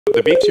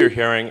The beeps you're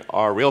hearing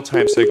are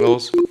real-time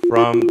signals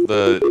from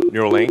the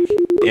Neuralink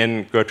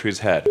in Gertrude's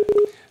head.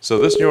 So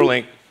this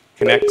Neuralink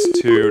connects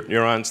to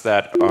neurons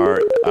that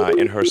are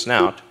in her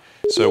snout.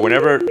 So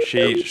whenever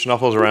she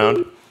snuffles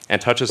around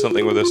and touches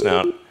something with her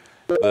snout,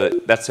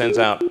 that sends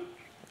out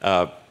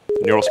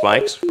neural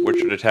spikes,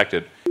 which are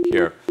detected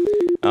here.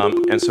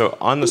 And so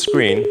on the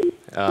screen,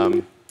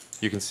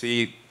 you can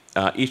see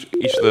each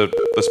of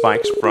the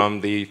spikes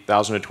from the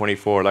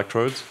 1,024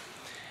 electrodes.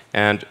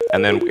 And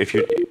then if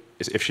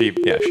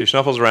she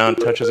snuffles around,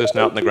 touches her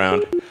snout in the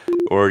ground,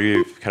 or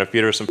you kind of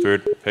feed her some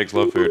food, pigs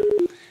love food,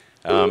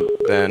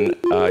 then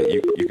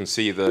you can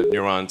see the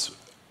neurons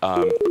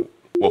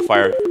will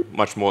fire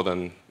much more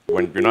than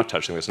when you're not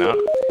touching the snout.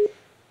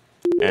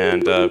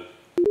 And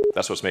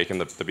that's what's making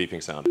the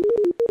beeping sound.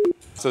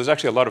 So there's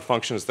actually a lot of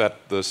functions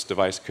that this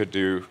device could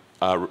do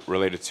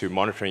related to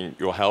monitoring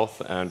your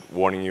health and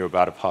warning you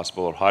about a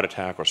possible heart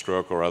attack or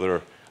stroke or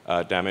other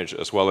damage,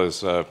 as well as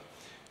sort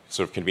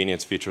of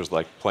convenience features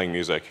like playing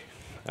music.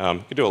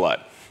 You can do a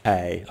lot.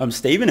 Hey, I'm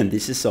Steven and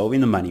this is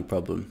Solving the Money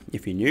Problem.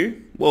 If you're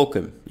new,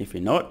 welcome. If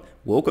you're not,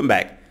 welcome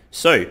back.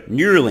 So,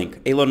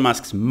 Neuralink, Elon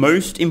Musk's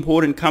most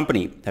important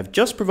company, have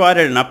just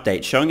provided an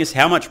update showing us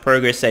how much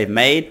progress they've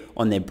made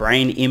on their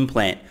brain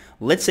implant.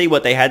 Let's see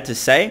what they had to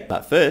say,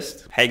 but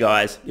first, hey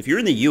guys, if you're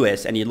in the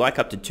US and you'd like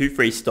up to 2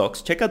 free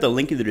stocks, check out the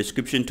link in the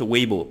description to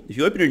WeBull. If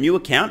you open a new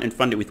account and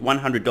fund it with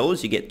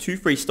 $100, you get 2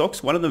 free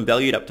stocks, one of them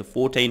valued up to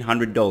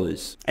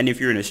 $1,400. And if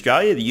you're in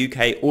Australia, the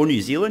UK or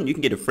New Zealand, you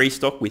can get a free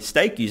stock with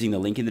stake using the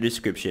link in the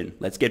description.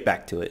 Let's get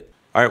back to it.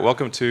 All right,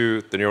 welcome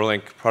to the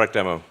Neuralink product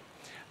demo.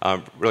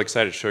 I'm really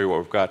excited to show you what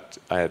we've got.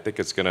 I think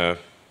it's going to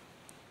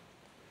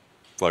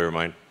blow your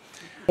mind.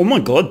 Oh my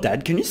god,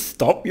 Dad, can you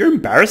stop? You're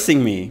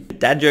embarrassing me.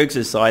 Dad jokes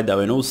aside though,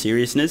 in all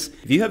seriousness,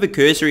 if you have a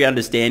cursory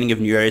understanding of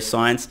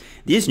neuroscience,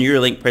 this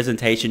Neuralink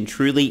presentation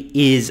truly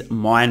is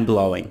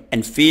mind-blowing.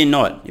 And fear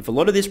not, if a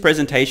lot of this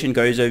presentation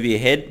goes over your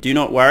head, do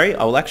not worry,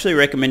 I will actually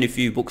recommend a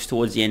few books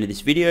towards the end of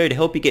this video to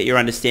help you get your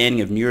understanding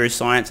of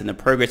neuroscience and the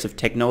progress of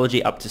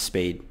technology up to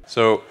speed.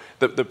 So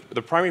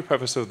the primary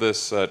purpose of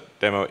this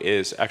demo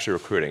is actually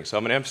recruiting. So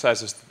I'm going to emphasize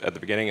this at the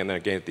beginning and then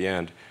again at the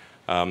end.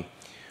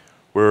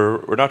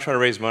 We're not trying to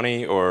raise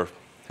money or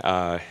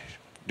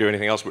do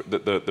anything else.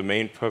 The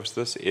main purpose of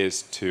this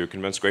is to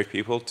convince great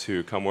people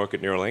to come work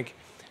at Neuralink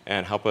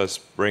and help us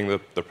bring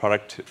the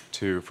product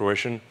to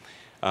fruition,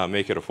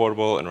 make it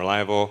affordable and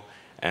reliable,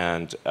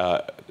 and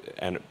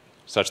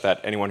such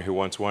that anyone who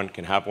wants one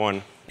can have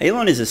one.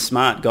 Elon is a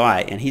smart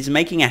guy and he's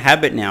making a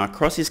habit now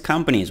across his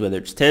companies, whether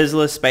it's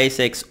Tesla,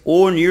 SpaceX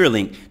or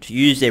Neuralink, to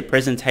use their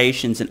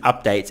presentations and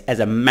updates as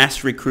a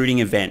mass recruiting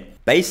event.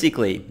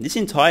 Basically, this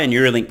entire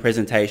Neuralink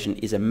presentation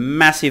is a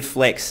massive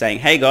flex saying,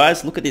 hey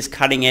guys, look at this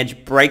cutting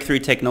edge breakthrough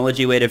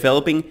technology we're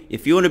developing.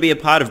 If you want to be a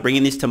part of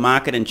bringing this to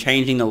market and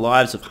changing the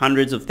lives of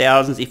hundreds of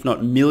thousands, if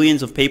not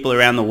millions of people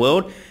around the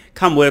world,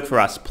 come work for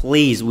us.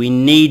 Please, we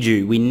need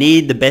you. We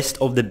need the best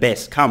of the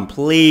best. Come,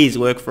 please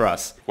work for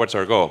us. What's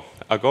our goal?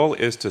 Our goal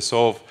is to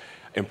solve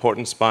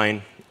important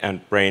spine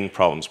and brain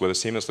problems with a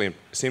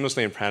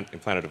seamlessly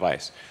implanted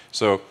device.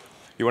 So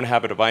you want to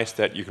have a device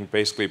that you can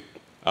basically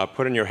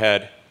put in your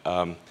head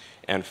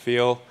and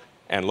feel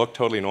and look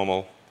totally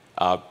normal,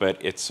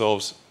 but it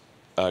solves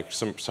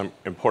some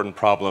important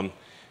problem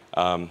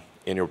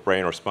in your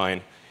brain or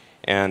spine.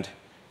 And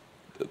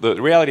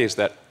the reality is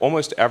that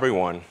almost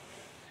everyone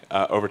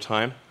over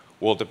time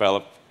will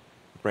develop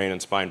brain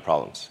and spine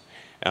problems.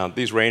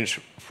 These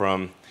range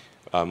from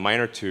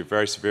minor to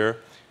very severe,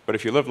 but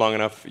if you live long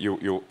enough,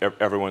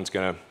 everyone's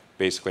going to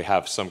basically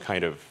have some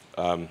kind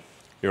of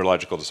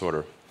neurological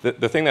disorder.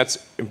 The thing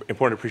that's important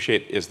to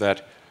appreciate is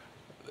that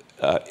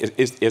an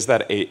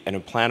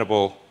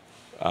implantable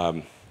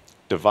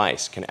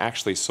device can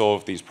actually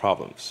solve these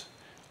problems.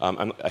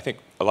 I think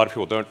a lot of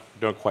people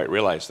don't quite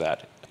realize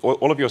that.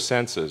 All of your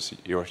senses,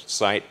 your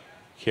sight,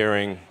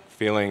 hearing,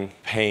 feeling,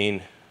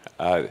 pain,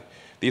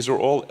 these are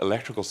all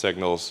electrical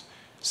signals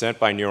sent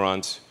by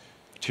neurons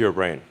to your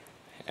brain.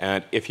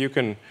 And if you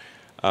can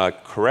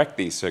correct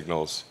these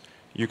signals,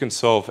 you can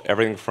solve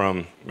everything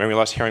from memory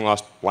loss, hearing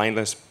loss,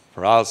 blindness,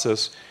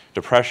 paralysis,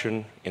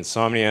 depression,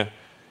 insomnia,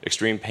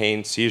 extreme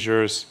pain,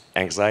 seizures,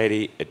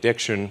 anxiety,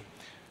 addiction,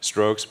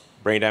 strokes,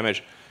 brain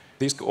damage.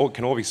 These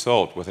can all be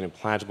solved with an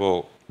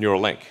implantable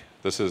Neuralink.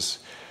 This is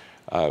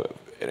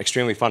an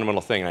extremely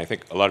fundamental thing, and I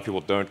think a lot of people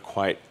don't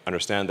quite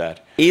understand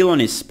that. Elon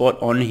is spot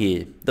on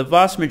here. The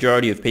vast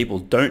majority of people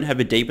don't have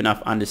a deep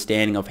enough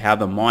understanding of how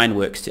the mind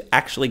works to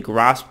actually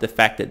grasp the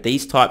fact that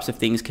these types of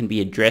things can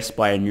be addressed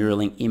by a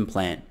Neuralink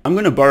implant. I'm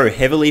going to borrow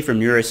heavily from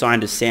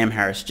neuroscientist Sam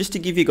Harris just to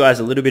give you guys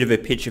a little bit of a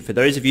picture for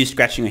those of you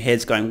scratching your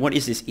heads going, what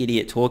is this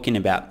idiot talking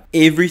about?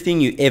 Everything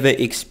you ever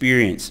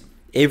experience,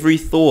 every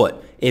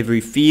thought,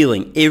 every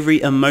feeling,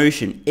 every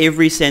emotion,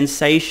 every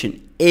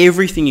sensation,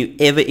 everything you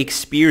ever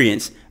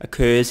experience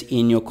occurs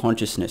in your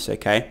consciousness,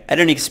 okay? At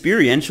an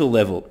experiential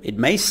level, it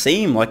may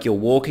seem like you're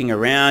walking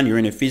around, you're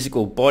in a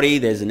physical body,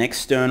 there's an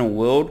external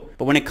world,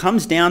 but when it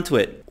comes down to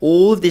it,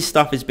 all of this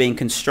stuff is being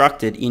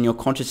constructed in your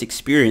conscious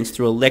experience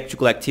through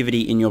electrical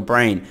activity in your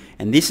brain.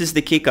 And this is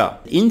the kicker.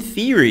 In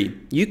theory,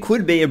 you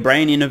could be a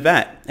brain in a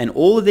vat, and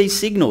all of these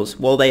signals,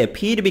 while they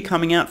appear to be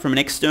coming out from an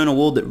external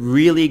world that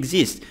really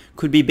exists,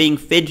 could be being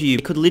fed to you.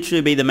 It could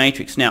literally be the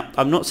Matrix. Now,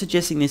 I'm not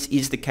suggesting this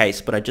is the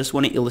case, but I just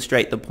want to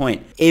illustrate the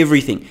point.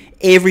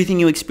 Everything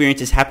you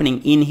experience is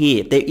happening in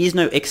here. There is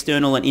no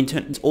external and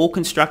internal. It's all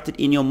constructed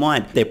in your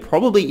mind. There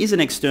probably is an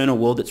external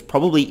world that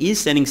probably is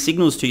sending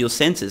signals to your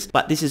senses,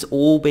 but this is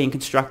all being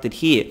constructed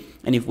here.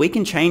 And if we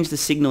can change the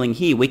signaling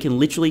here, we can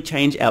literally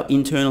change our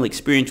internal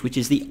experience, which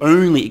is the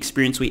only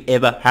experience we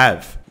ever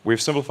have.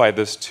 We've simplified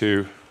this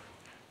to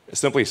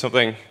simply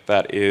something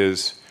that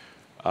is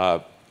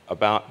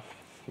about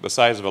the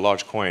size of a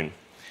large coin,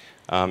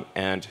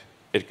 and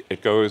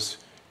it goes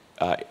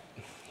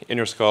in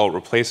your skull,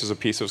 replaces a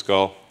piece of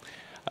skull,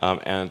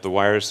 and the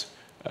wires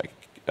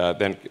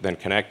then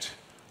connect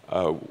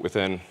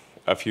within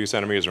a few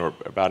centimeters or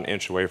about an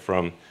inch away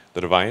from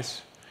the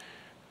device.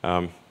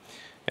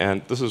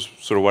 And this is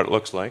sort of what it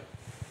looks like.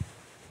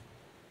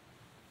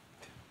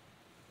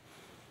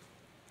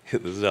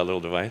 This is our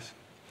little device.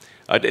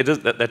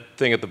 That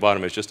thing at the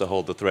bottom is just to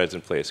hold the threads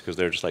in place because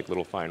they're just like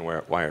little fine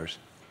wires.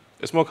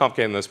 It's more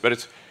complicated than this, but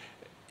it's,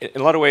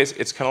 in a lot of ways,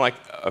 it's kind of like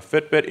a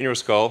Fitbit in your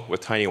skull with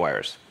tiny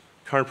wires.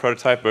 Current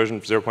prototype, version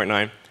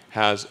 0.9,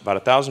 has about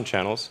 1,000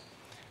 channels,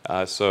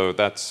 so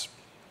that's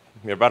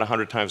about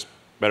 100 times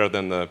better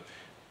than the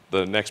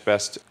next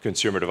best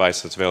consumer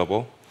device that's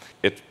available.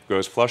 It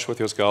goes flush with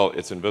your skull,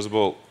 it's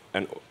invisible,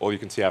 and all you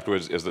can see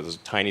afterwards is that there's a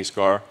tiny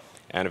scar,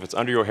 and if it's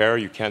under your hair,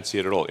 you can't see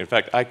it at all. In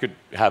fact, I could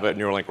have a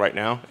Neuralink right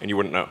now, and you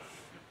wouldn't know.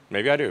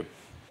 Maybe I do.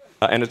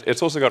 And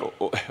it's also got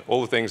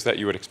all the things that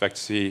you would expect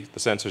to see, the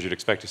sensors you'd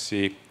expect to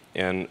see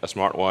in a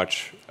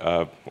smartwatch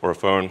or a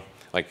phone,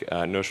 like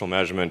inertial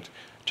measurement,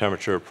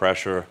 temperature,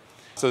 pressure.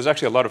 So there's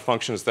actually a lot of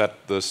functions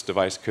that this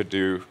device could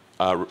do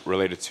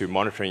related to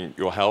monitoring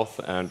your health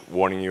and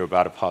warning you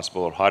about a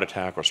possible heart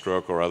attack or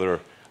stroke or other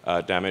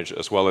damage,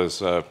 as well as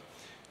sort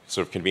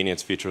of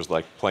convenience features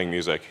like playing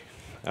music.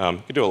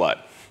 You can do a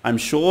lot. I'm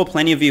sure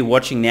plenty of you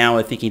watching now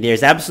are thinking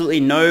there's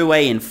absolutely no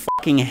way in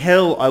fucking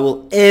hell I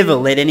will ever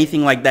let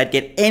anything like that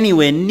get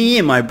anywhere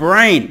near my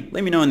brain.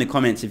 Let me know in the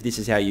comments if this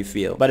is how you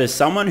feel. But as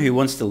someone who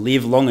wants to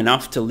live long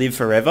enough to live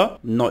forever,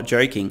 not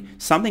joking,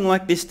 something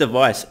like this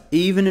device,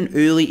 even an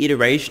early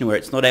iteration where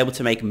it's not able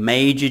to make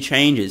major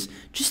changes,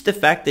 just the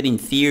fact that in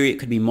theory it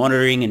could be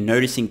monitoring and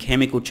noticing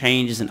chemical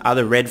changes and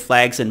other red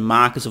flags and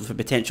markers of a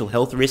potential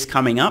health risk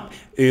coming up,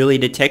 early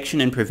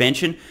detection and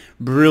prevention,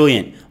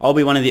 brilliant. I'll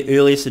be one of the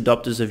earliest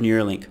adopters of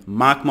Neuralink.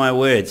 Mark my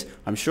words.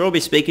 I'm sure I'll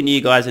be speaking to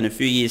you guys in a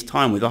few years'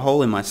 time with a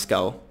hole in my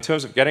skull. In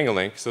terms of getting a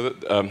link, so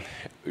that,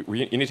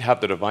 you need to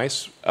have the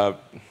device, a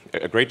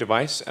great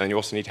device, and you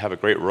also need to have a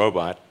great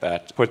robot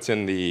that puts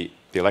in the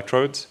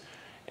electrodes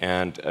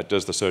and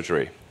does the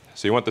surgery.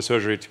 So you want the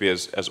surgery to be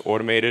as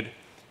automated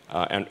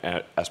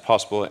as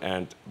possible,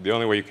 and the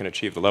only way you can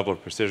achieve the level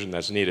of precision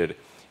that's needed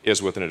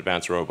is with an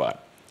advanced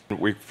robot.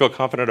 We feel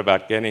confident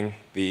about getting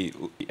the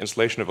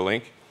installation of a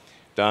link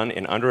done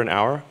in under an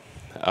hour.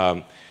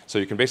 So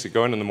you can basically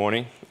go in the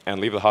morning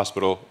and leave the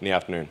hospital in the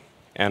afternoon.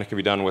 And it can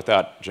be done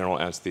without general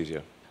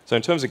anesthesia. So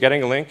in terms of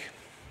getting a link,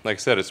 like I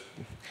said, it's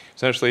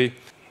essentially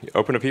you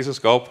open a piece of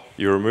skull,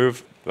 you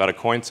remove about a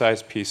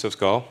coin-sized piece of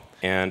skull,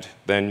 and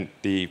then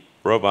the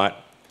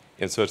robot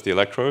inserts the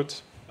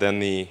electrodes. Then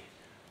the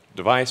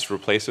device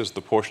replaces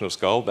the portion of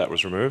skull that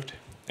was removed,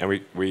 and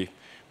we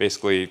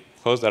basically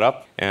close that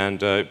up,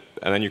 and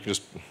then you can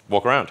just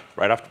walk around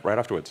right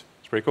afterwards.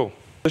 It's pretty cool.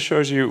 This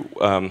shows you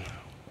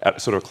a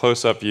sort of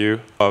close-up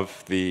view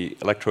of the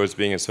electrodes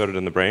being inserted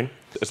in the brain.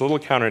 It's a little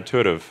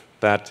counterintuitive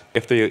that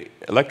if the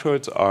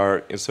electrodes are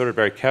inserted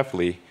very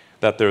carefully,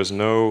 that there's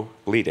no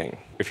bleeding.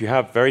 If you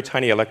have very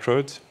tiny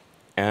electrodes,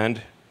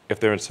 and if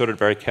they're inserted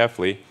very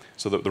carefully,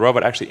 so that the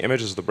robot actually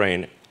images the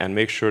brain and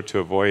makes sure to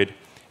avoid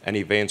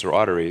any veins or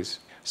arteries,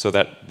 so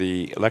that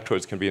the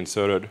electrodes can be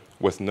inserted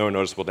with no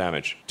noticeable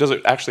damage. Does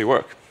it actually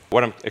work?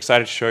 What I'm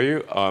excited to show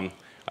you,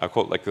 I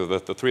call it like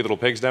the Three Little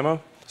Pigs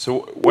demo.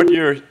 So what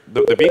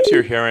the beeps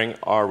you're hearing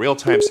are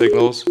real-time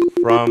signals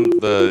from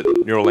the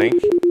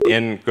Neuralink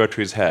in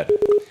Gertrude's head.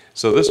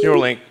 So this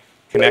Neuralink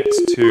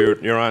connects to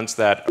neurons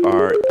that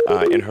are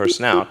in her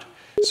snout.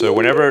 So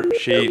whenever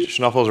she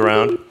snuffles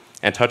around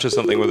and touches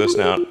something with her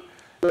snout,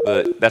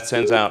 that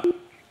sends out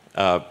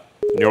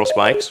neural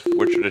spikes,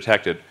 which are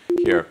detected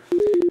here.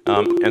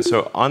 And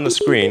so on the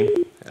screen,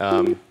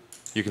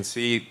 you can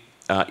see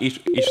each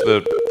of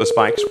the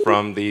spikes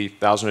from the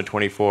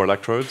 1,024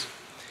 electrodes.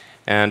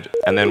 And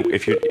then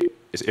if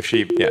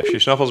she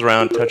snuffles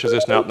around, touches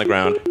her snout in the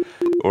ground,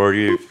 or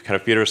you kind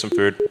of feed her some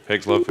food,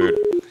 pigs love food,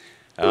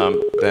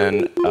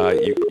 then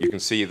you can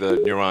see the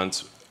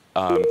neurons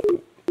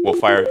will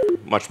fire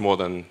much more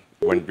than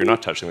when you're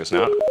not touching the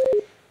snout.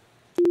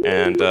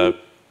 And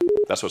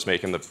that's what's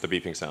making the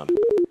beeping sound.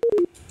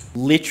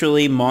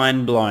 Literally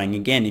mind-blowing.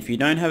 Again, if you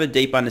don't have a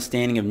deep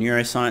understanding of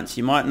neuroscience,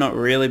 you might not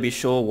really be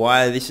sure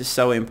why this is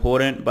so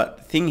important, but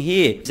the thing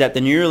here is that the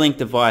Neuralink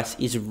device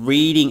is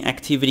reading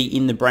activity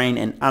in the brain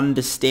and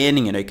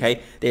understanding it,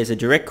 okay? There's a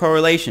direct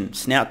correlation.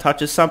 Snout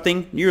touches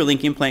something,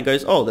 Neuralink implant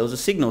goes, oh, there was a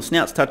signal,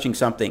 snout's touching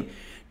something.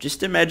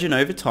 Just imagine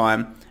over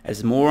time,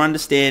 as more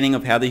understanding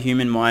of how the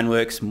human mind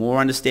works, more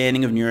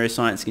understanding of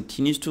neuroscience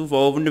continues to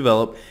evolve and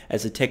develop,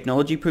 as the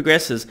technology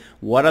progresses,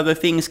 what other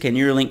things can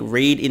Neuralink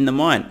read in the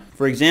mind?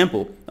 For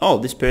example, oh,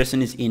 this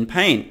person is in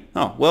pain.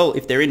 Oh, well,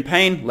 if they're in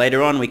pain,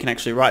 later on we can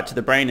actually write to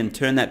the brain and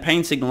turn that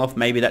pain signal off.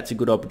 Maybe that's a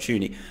good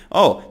opportunity.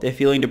 Oh, they're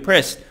feeling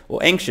depressed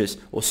or anxious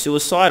or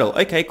suicidal.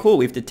 Okay, cool,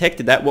 we've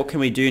detected that. What can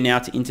we do now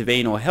to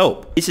intervene or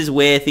help? This is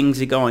where things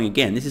are going.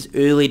 Again, this is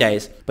early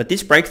days. But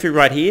this breakthrough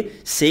right here,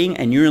 seeing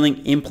a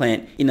Neuralink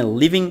implant in a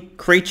living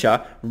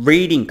creature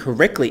reading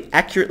correctly,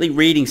 accurately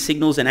reading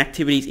signals and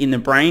activities in the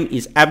brain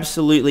is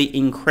absolutely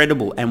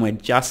incredible, and we're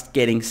just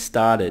getting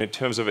started. In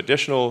terms of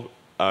additional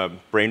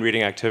brain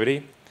reading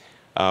activity,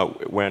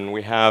 when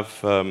we have,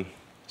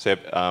 say,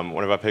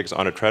 one of our pigs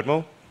on a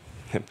treadmill,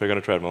 pig on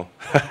a treadmill,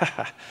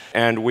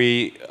 and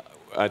we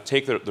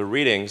take the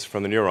readings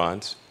from the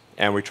neurons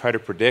and we try to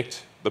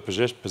predict the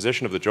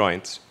position of the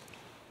joints,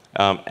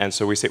 and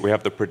so we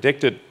have the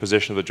predicted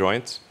position of the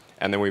joints,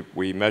 and then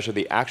we measure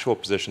the actual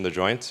position of the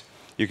joints.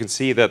 You can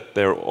see that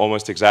they're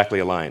almost exactly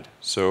aligned.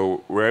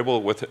 So we're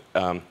able, with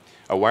a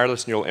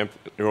wireless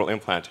neural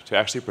implant, to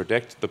actually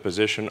predict the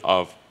position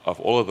of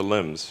all of the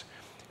limbs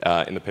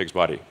in the pig's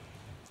body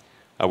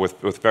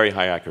with very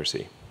high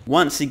accuracy.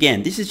 Once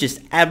again, this is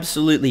just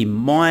absolutely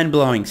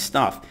mind-blowing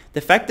stuff.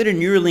 The fact that a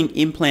Neuralink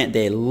implant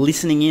there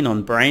listening in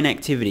on brain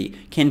activity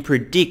can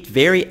predict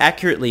very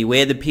accurately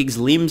where the pig's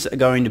limbs are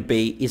going to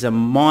be is a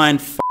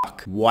mind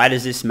fuck. Why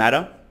does this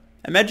matter?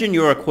 Imagine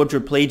you're a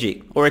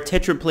quadriplegic or a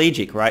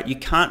tetraplegic, right? You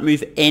can't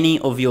move any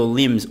of your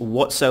limbs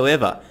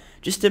whatsoever.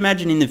 Just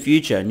imagine in the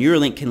future,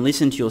 Neuralink can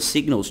listen to your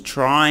signals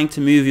trying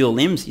to move your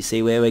limbs. You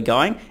see where we're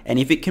going? And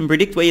if it can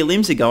predict where your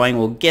limbs are going,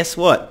 well, guess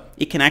what?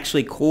 It can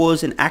actually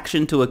cause an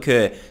action to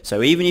occur.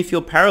 So even if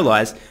you're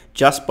paralyzed,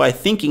 just by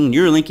thinking,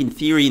 Neuralink in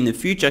theory in the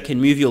future can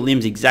move your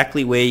limbs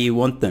exactly where you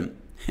want them.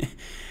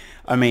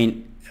 I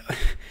mean,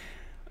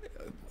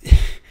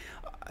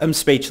 I'm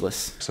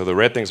speechless. So the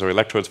red things are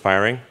electrodes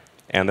firing,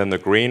 and then the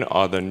green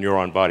are the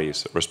neuron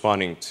bodies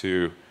responding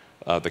to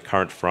the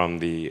current from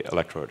the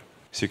electrode.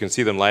 So you can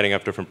see them lighting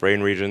up different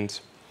brain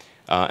regions.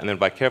 And then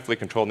by carefully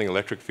controlling the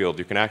electric field,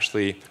 you can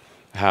actually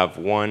have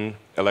one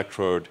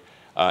electrode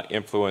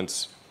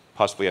influence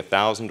possibly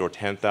 1,000 or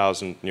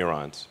 10,000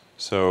 neurons.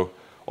 So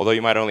although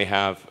you might only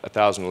have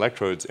 1,000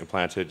 electrodes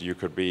implanted, you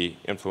could be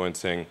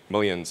influencing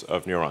millions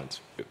of neurons.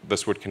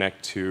 This would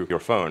connect to your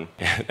phone.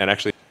 And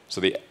actually,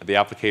 so the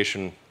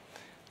application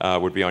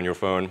would be on your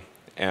phone,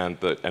 and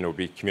it would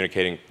be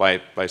communicating by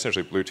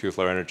essentially Bluetooth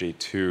Low Energy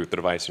to the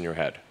device in your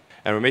head.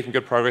 And we're making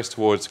good progress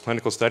towards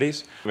clinical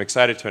studies. I'm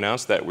excited to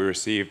announce that we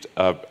received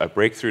a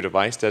breakthrough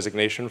device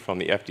designation from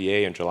the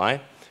FDA in July,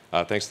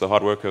 thanks to the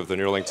hard work of the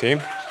Neuralink team.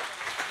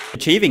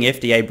 Achieving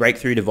FDA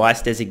breakthrough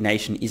device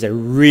designation is a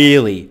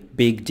really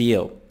big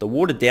deal. The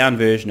watered down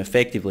version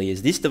effectively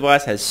is this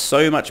device has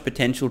so much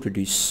potential to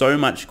do so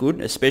much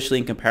good, especially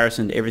in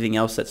comparison to everything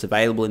else that's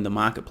available in the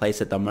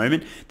marketplace at the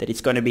moment, that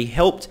it's going to be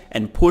helped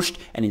and pushed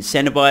and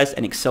incentivized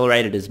and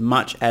accelerated as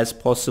much as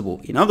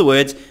possible. In other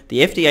words,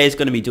 the FDA is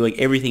going to be doing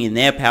everything in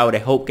their power to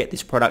help get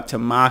this product to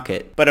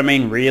market. But I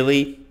mean,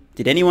 really?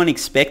 Did anyone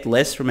expect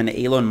less from an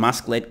Elon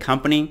Musk-led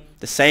company?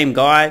 The same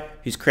guy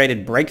who's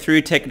created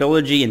breakthrough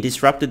technology and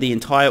disrupted the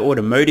entire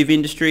automotive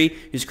industry,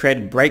 who's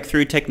created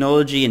breakthrough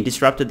technology and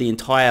disrupted the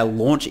entire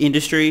launch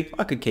industry.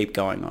 I could keep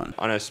going on.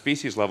 On a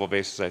species level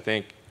basis, I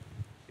think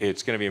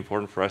it's going to be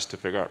important for us to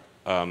figure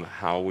out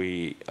how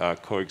we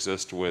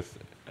coexist with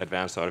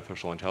advanced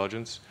artificial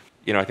intelligence.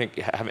 You know, I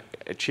think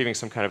achieving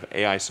some kind of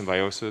AI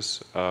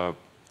symbiosis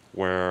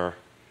where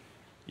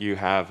you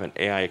have an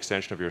AI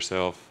extension of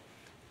yourself,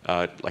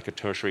 like a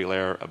tertiary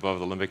layer above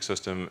the limbic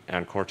system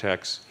and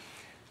cortex,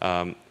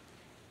 and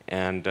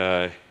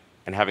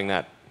having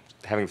that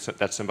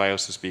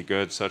symbiosis be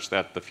good, such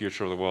that the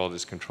future of the world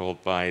is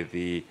controlled by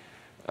the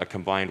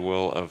combined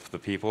will of the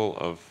people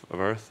of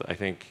Earth. I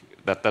think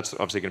that's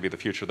obviously going to be the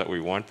future that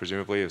we want,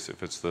 presumably,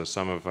 if it's the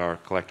sum of our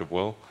collective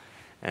will,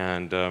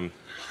 and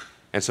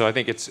so I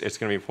think it's going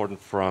to be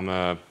important from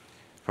an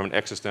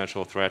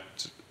existential threat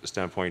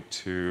standpoint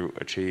to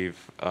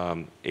achieve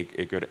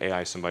a good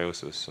AI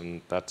symbiosis,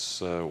 and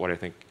that's what I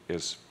think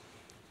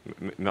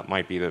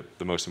might be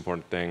the most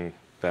important thing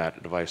that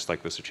a device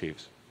like this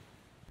achieves.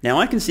 Now,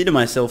 I consider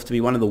myself to be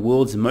one of the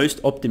world's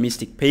most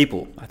optimistic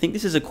people. I think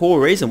this is a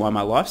core reason why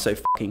my life's so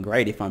fucking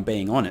great, if I'm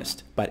being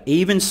honest. But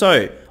even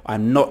so,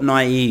 I'm not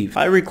naive.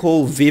 I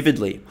recall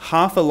vividly,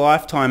 half a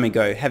lifetime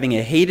ago, having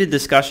a heated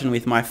discussion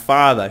with my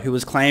father who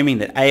was claiming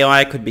that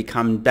AI could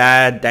become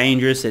bad,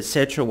 dangerous,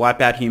 etc.,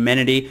 wipe out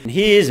humanity. And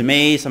here's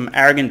me, some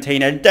arrogant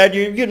teenager, Dad,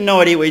 you have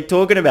no idea what you're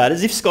talking about,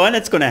 as if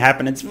Skynet's going to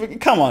happen.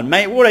 Come on,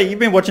 mate, you've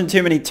been watching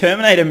too many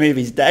Terminator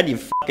movies, Dad, you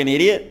fucking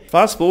idiot.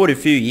 Fast forward a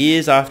few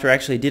years after I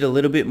actually did a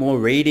little bit more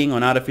reading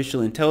on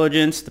artificial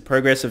intelligence, the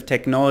progress of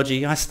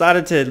technology, I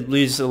started to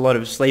lose a lot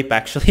of sleep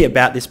actually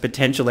about this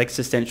potential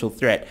existential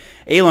threat.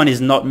 Elon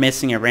is not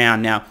messing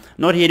around. Now,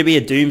 not here to be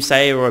a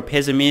doomsayer or a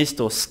pessimist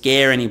or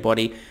scare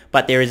anybody,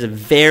 but there is a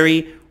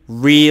very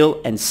real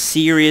and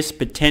serious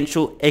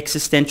potential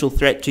existential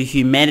threat to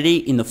humanity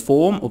in the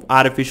form of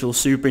artificial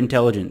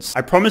superintelligence.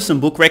 I promised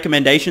some book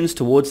recommendations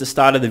towards the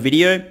start of the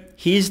video.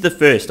 Here's the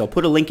first. I'll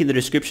put a link in the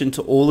description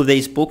to all of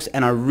these books,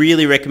 and I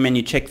really recommend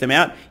you check them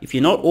out. If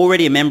you're not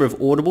already a member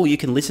of Audible, you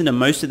can listen to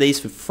most of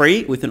these for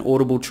free with an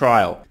Audible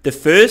trial. The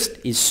first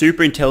is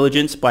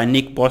Superintelligence by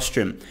Nick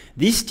Bostrom.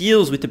 This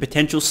deals with the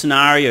potential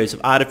scenarios of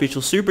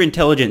artificial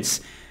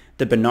superintelligence,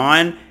 the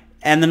benign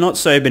and the not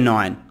so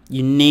benign.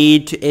 You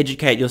need to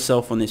educate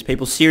yourself on this,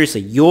 people.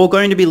 Seriously, you're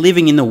going to be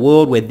living in the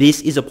world where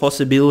this is a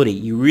possibility.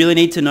 You really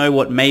need to know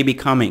what may be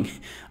coming.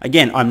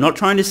 Again, I'm not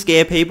trying to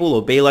scare people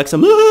or be like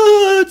some,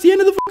 it's the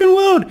end of the fucking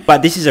world.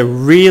 But this is a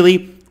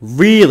really,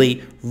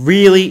 really,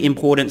 really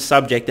important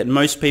subject that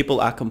most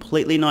people are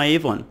completely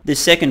naive on. The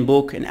second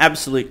book, an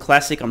absolute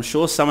classic, I'm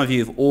sure some of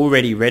you have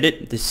already read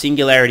it, The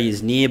Singularity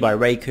is Near by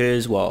Ray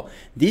Kurzweil.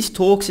 This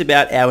talks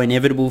about our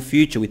inevitable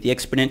future with the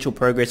exponential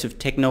progress of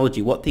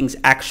technology, what things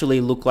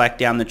actually look like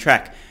down the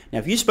track. Now,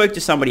 if you spoke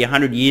to somebody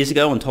 100 years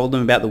ago and told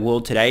them about the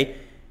world today,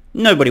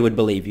 nobody would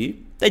believe you.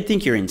 They'd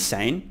think you're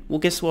insane. Well,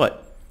 guess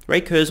what? Ray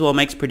Kurzweil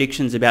makes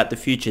predictions about the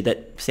future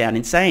that sound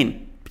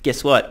insane.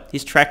 Guess what?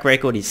 His track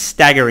record is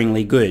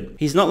staggeringly good.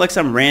 He's not like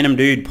some random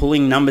dude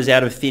pulling numbers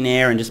out of thin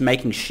air and just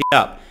making shit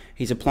up.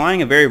 He's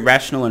applying a very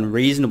rational and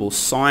reasonable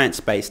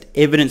science-based,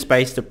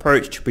 evidence-based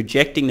approach to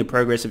projecting the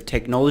progress of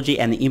technology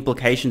and the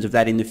implications of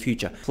that in the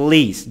future.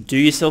 Please do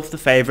yourself the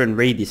favor and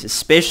read this,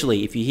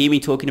 especially if you hear me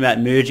talking about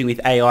merging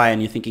with AI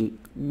and you're thinking,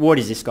 what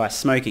is this guy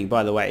smoking,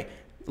 by the way?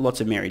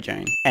 Lots of Mary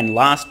Jane. And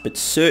last but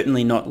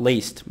certainly not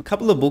least, a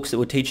couple of books that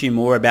will teach you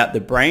more about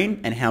the brain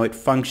and how it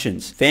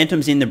functions.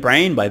 Phantoms in the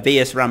Brain by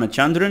V.S.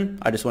 Ramachandran.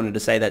 I just wanted to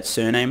say that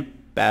surname.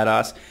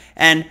 Badass.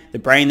 And The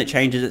Brain That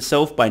Changes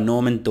Itself by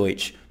Norman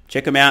Deutsch.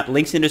 Check them out.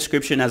 Links in the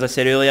description. As I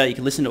said earlier, you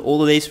can listen to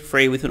all of these for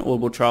free with an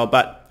Audible trial,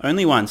 but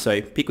only one,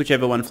 so pick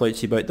whichever one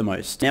floats your boat the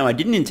most. Now, I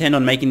didn't intend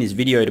on making this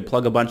video to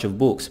plug a bunch of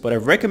books, but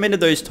I've recommended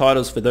those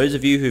titles for those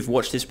of you who've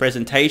watched this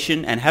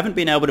presentation and haven't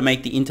been able to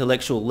make the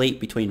intellectual leap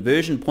between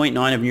version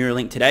 0.9 of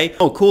Neuralink today.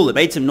 Oh cool, it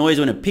made some noise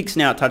when a pig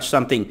snout touched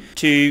something,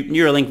 to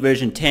Neuralink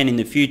version 10 in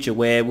the future,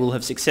 where we'll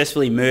have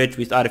successfully merged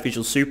with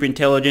artificial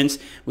superintelligence,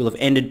 we'll have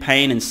ended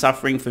pain and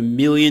suffering for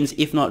millions,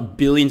 if not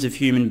billions of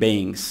human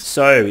beings.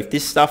 So, if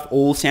this stuff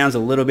all sounds a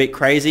little bit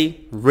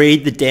crazy,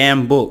 read the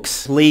damn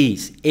books.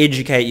 Please,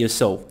 educate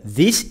yourself.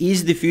 This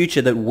is the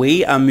future that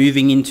we are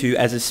moving into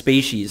as a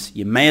species.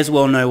 You may as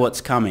well know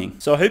what's coming.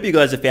 So I hope you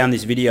guys have found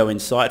this video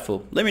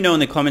insightful. Let me know in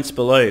the comments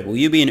below. Will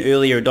you be an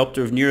earlier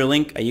adopter of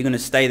Neuralink? Are you going to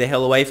stay the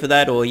hell away for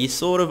that, or are you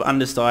sort of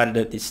undecided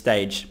at this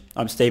stage?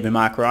 I'm Stephen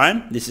Mark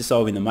Ryan. This is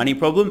Solving the Money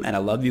Problem, and I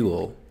love you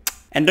all.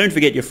 And don't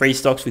forget your free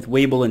stocks with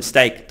WeBull and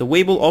Stake. The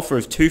WeBull offer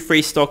of 2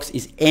 free stocks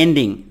is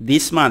ending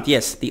this month.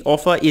 Yes, the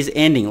offer is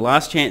ending.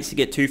 Last chance to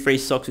get 2 free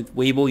stocks with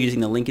WeBull using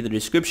the link in the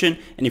description.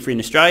 And if you're in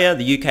Australia,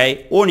 the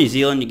UK, or New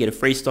Zealand, you get a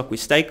free stock with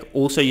Stake,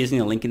 also using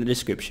the link in the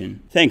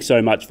description. Thanks so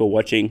much for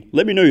watching.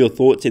 Let me know your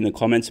thoughts in the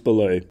comments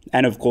below.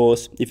 And of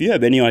course, if you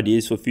have any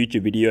ideas for future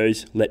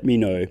videos, let me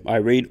know. I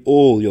read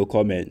all your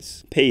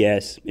comments.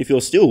 P.S. If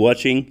you're still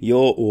watching,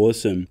 you're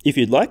awesome. If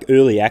you'd like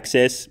early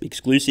access,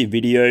 exclusive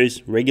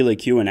videos, regular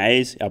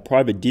Q&As, our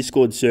private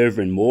Discord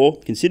server and more,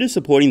 consider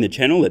supporting the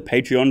channel at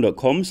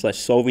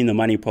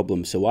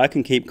patreon.com/solvingthemoneyproblem so I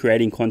can keep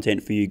creating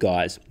content for you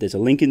guys. There's a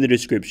link in the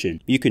description.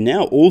 You can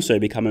now also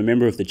become a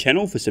member of the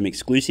channel for some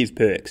exclusive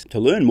perks. To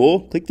learn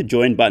more, click the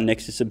join button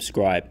next to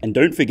subscribe. And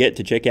don't forget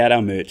to check out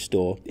our merch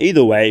store.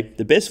 Either way,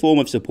 the best form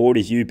of support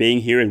is you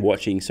being here and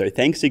watching, so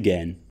thanks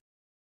again.